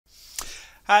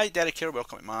Hi, Derek here.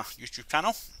 Welcome to my YouTube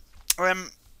channel.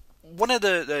 One of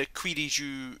the queries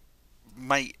you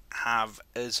might have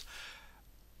is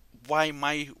why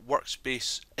my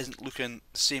workspace isn't looking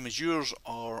the same as yours,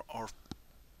 or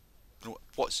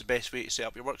what's the best way to set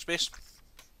up your workspace.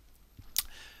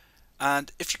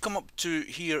 And if you come up to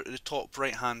here at the top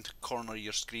right hand corner of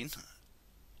your screen,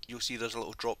 you'll see there's a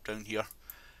little drop down here.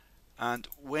 And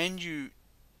when you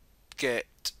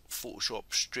get Photoshop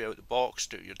straight out the box,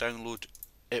 straight out your download,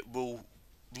 it will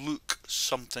look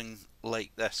something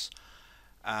like this.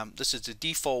 This is the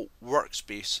default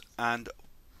workspace, and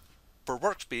for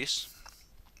workspace,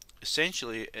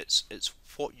 essentially it's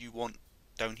what you want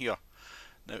down here.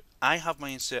 Now I have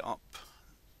mine set up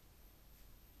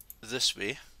this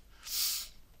way,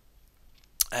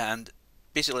 and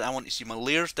basically I want to see my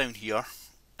layers down here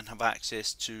and have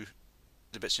access to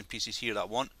the bits and pieces here that I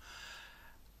want.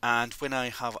 And when I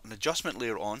have an adjustment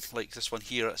layer on, like this one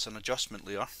here, it's an adjustment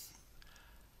layer.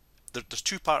 There's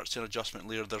two parts to an adjustment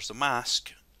layer. There's the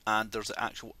mask and there's the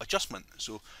actual adjustment.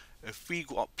 So if we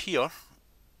go up here,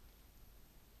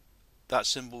 that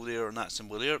symbol there and that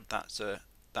symbol there, that's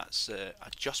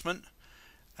adjustment,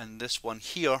 and this one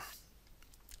here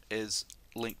is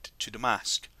linked to the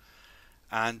mask.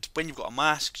 And when you've got a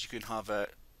mask, you can have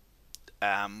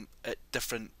at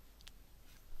different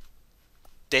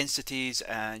densities,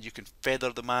 and you can feather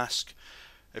the mask.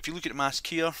 If you look at the mask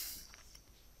here,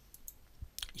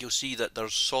 you'll see that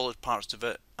there's solid parts of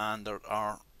it and there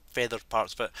are feathered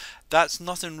parts of it. That's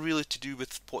nothing really to do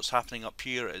with what's happening up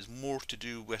here. It's more to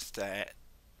do with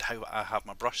how I have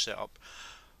my brush set up.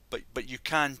 But you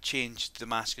can change the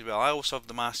mask as well. I also have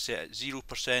the mask set at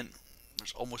 0%.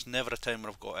 There's almost never a time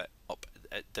where I've got it up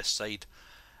at this side,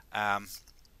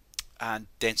 and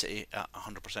density at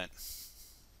 100%.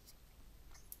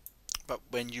 But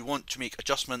when you want to make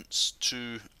adjustments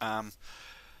to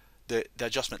the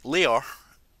adjustment layer,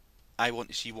 I want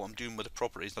to see what I'm doing with the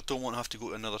properties. I don't want to have to go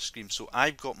to another screen. So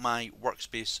I've got my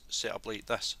workspace set up like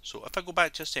this. So if I go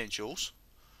back to Essentials,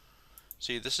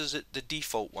 see, this is the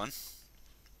default one.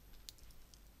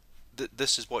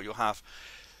 This is what you'll have.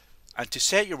 And to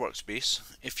set your workspace,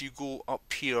 if you go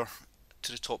up here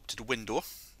to the top to the window,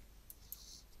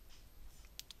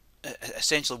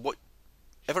 essentially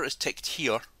whatever is ticked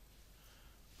here,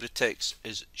 the text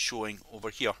is showing over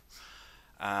here.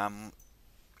 For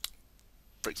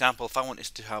example, if I wanted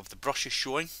to have the brushes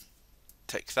showing,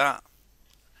 tick that.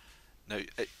 Now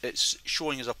it's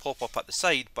showing as a pop-up at the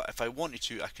side, but if I wanted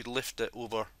to, I could lift it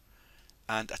over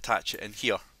and attach it in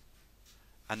here,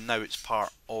 and now it's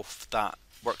part of that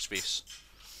workspace.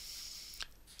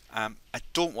 I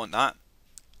don't want that,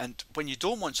 and when you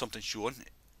don't want something shown,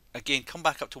 again, come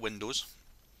back up to Windows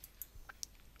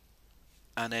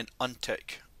and then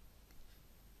untick.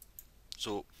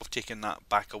 So we've taken that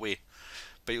back away,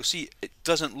 but you'll see it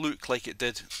doesn't look like it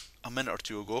did a minute or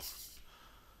two ago.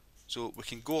 So we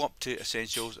can go up to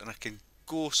Essentials, and I can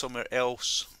go somewhere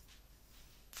else,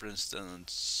 for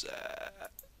instance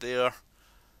there,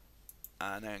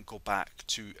 and then go back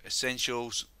to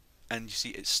Essentials, and you see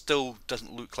it still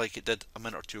doesn't look like it did a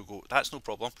minute or two ago. That's no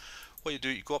problem. What you do,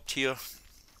 you go up here,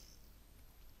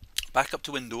 back up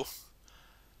to Window,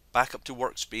 back up to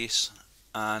Workspace,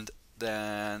 and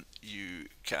then you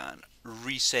can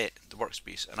reset the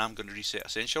workspace, and I'm going to reset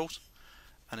Essentials,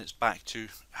 and it's back to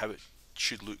how it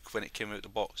should look when it came out of the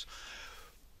box.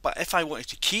 But if I wanted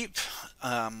to keep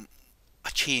a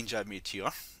change I made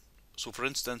here, so for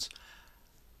instance,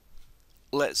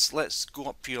 let's go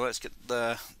up here, let's get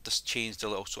this changed a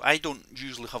little. So I don't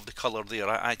usually have the color there.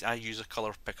 I use a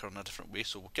color picker in a different way.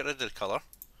 So we'll get rid of the color,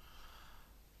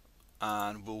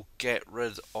 and we'll get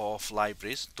rid of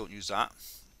libraries. Don't use that.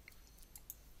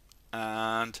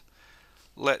 And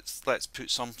let's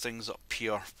put some things up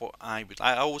here. What I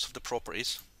always have the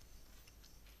properties.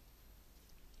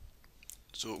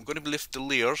 So I'm going to lift the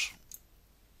layers.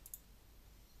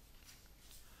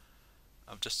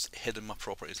 I've just hidden my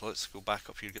properties. Let's go back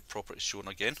up here and get properties shown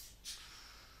again.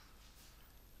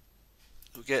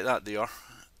 We'll get that there,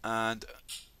 and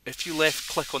if you left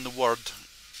click on the word,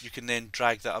 you can then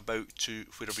drag that about to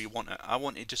wherever you want it. I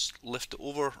want to just lift it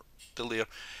over the layer,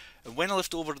 and when I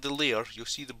lift over the layer, you'll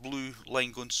see the blue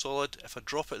line going solid. If I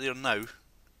drop it there now,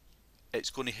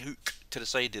 it's going to hook to the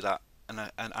side of that,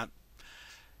 and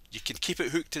you can keep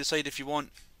it hooked to the side if you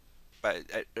want, but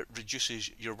it reduces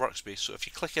your workspace. So if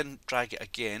you click in, drag it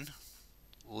again,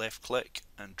 left click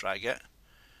and drag it,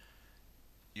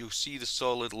 you'll see the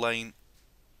solid line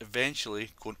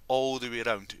eventually going all the way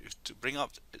around. To bring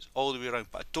up, it's all the way around,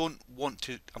 but I don't want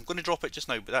to. I'm going to drop it just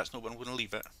now, but that's not where I'm going to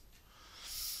leave it.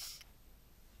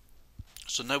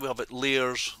 So now we have it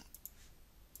layers,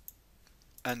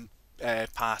 and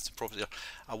path and properties there.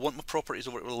 I want my properties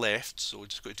over to the left, so we're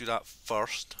just going to do that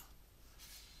first.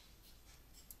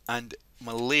 And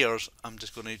my layers, I'm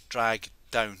just going to drag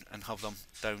down and have them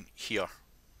down here.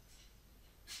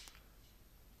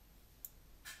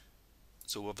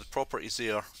 So we'll have the properties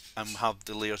there and have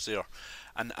the layers there.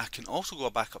 And I can also go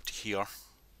back up to here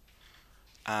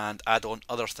and add on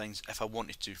other things if I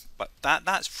wanted to. But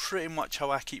that's pretty much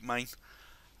how I keep mine.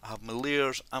 I have my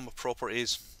layers and my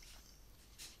properties.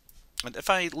 And if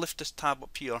I lift this tab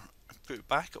up here and put it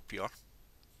back up here,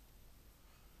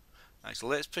 so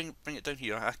let's bring it down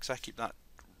here, because I keep that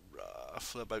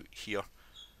roughly about here.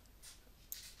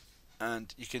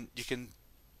 And you can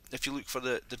if you look for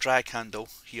the drag handle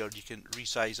here, you can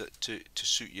resize it to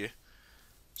suit you.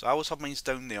 So I always have mine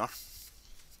down there.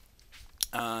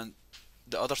 And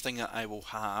the other thing that I will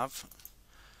have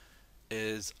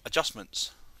is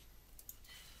adjustments,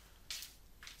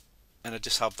 and I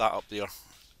just have that up there.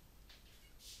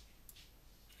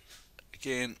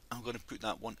 Again, I'm going to put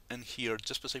that one in here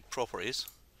just beside properties,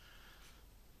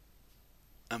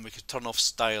 and we could turn off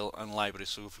style and library.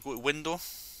 So if we go to window,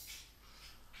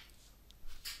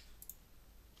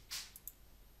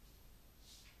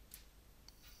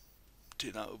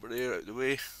 take that over there out of the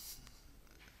way,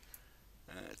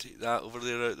 take that over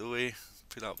there out of the way,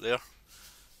 put that up there,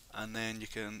 and then you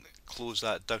can close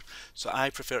that down. So I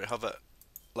prefer to have it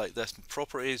like this: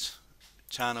 properties,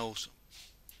 channels,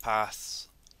 paths,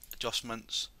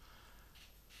 adjustments,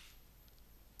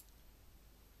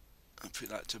 and put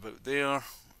that to about there,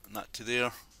 and that to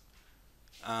there.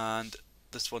 And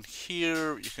this one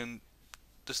here, you can,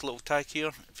 this little tag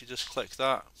here, if you just click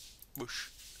that, whoosh,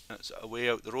 and it's away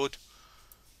out the road.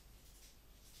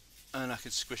 And I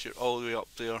can squish it all the way up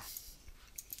there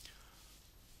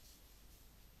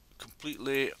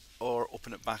completely, or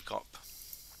open it back up.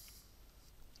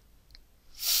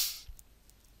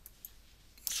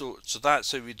 So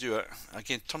that's how we do it.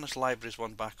 Again, turn this libraries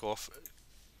one back off.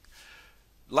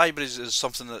 Libraries is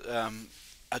something that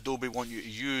Adobe want you to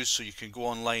use, so you can go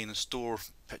online and store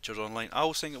pictures online. I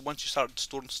always think that once you start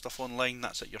storing stuff online,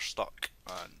 that's it, you're stuck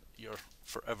and you're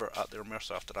forever at their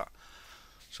mercy after that.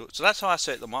 So that's how I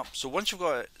set them up. So once you've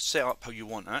got it set up how you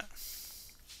want it,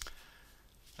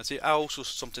 I also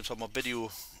sometimes have my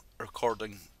video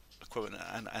recording equipment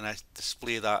and I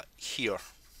display that here.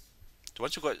 So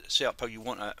once you've got it set up how you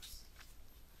want it,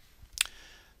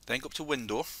 then go up to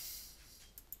window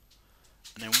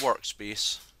and then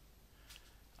workspace,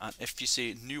 and if you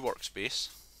say new workspace,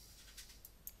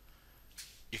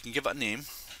 you can give it a name,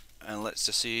 and let's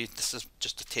just say this is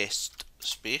just a test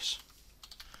space,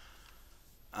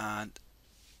 and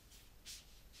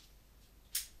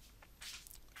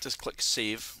just click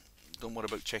save. Don't worry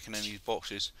about checking any of these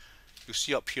boxes. You'll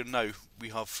see up here now we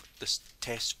have this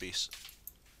test space,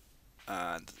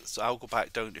 and so I'll go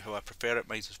back down to how I prefer it.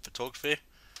 Mine is photography,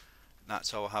 and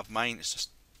that's how I have mine. It's just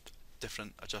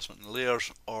different adjustment in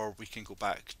layers, or we can go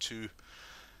back to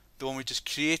the one we just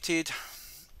created,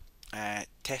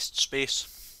 test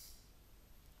space,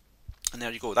 and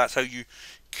there you go. That's how you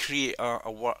create a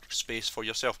workspace for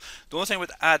yourself. The only thing I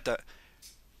would add that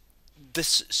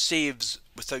this saves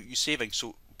without you saving,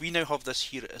 so we now have this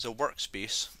here as a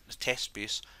workspace, a test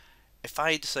space. If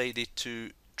I decided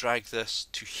to drag this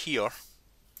to here,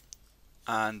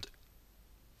 and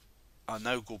I'll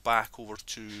now go back over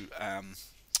to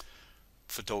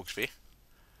photography,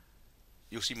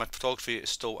 you'll see my photography is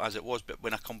still as it was, but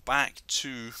when I come back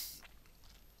to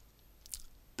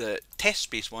the test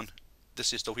space one,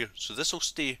 this is still here. So this will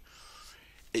stay,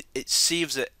 it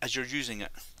saves it as you're using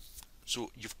it.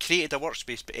 So you've created a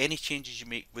workspace, but any changes you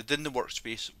make within the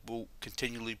workspace will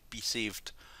continually be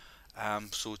saved.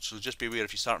 So just be aware,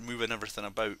 if you start moving everything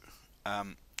about,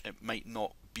 it might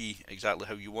not be exactly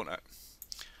how you want it.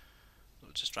 So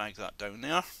just drag that down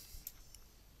there.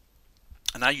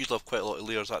 And I usually have quite a lot of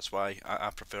layers, that's why I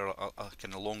prefer a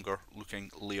kind of longer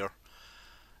looking layer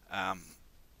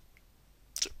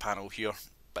panel here.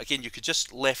 But again, you could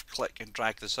just left click and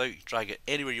drag this out. You drag it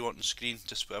anywhere you want on the screen,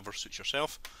 just whatever suits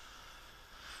yourself.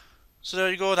 So there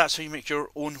you go, that's how you make your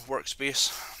own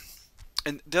workspace.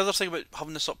 And the other thing about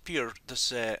having this up here,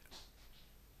 this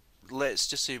let's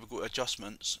just say we go to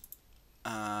adjustments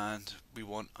and we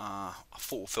want a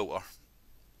photo filter.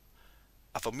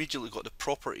 I've immediately got the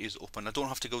properties open. I don't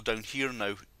have to go down here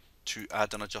now to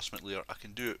add an adjustment layer. I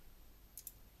can do it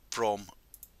from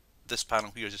this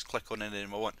panel here. Just click on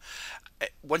anything I want.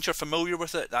 Once you're familiar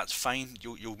with it, that's fine.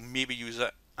 You'll maybe use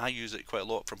it. I use it quite a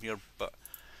lot from here, but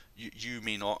you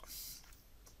may not.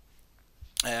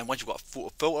 And once you've got a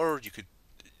photo filter, you could.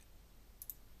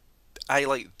 I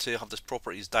like to have this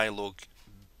properties dialog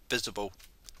visible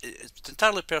it's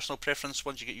entirely personal preference.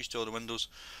 Once you get used to all the windows,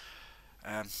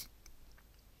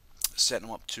 set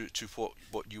them up to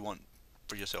what you want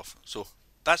for yourself. So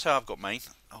that's how I've got mine.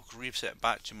 I'll reset it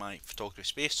back to my photography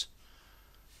space,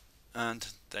 and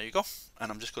there you go.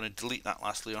 And I'm just going to delete that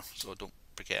last layer so I don't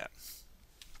forget it.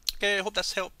 Okay, I hope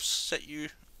this helps set you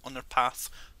on their path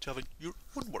to having your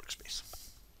own workspace.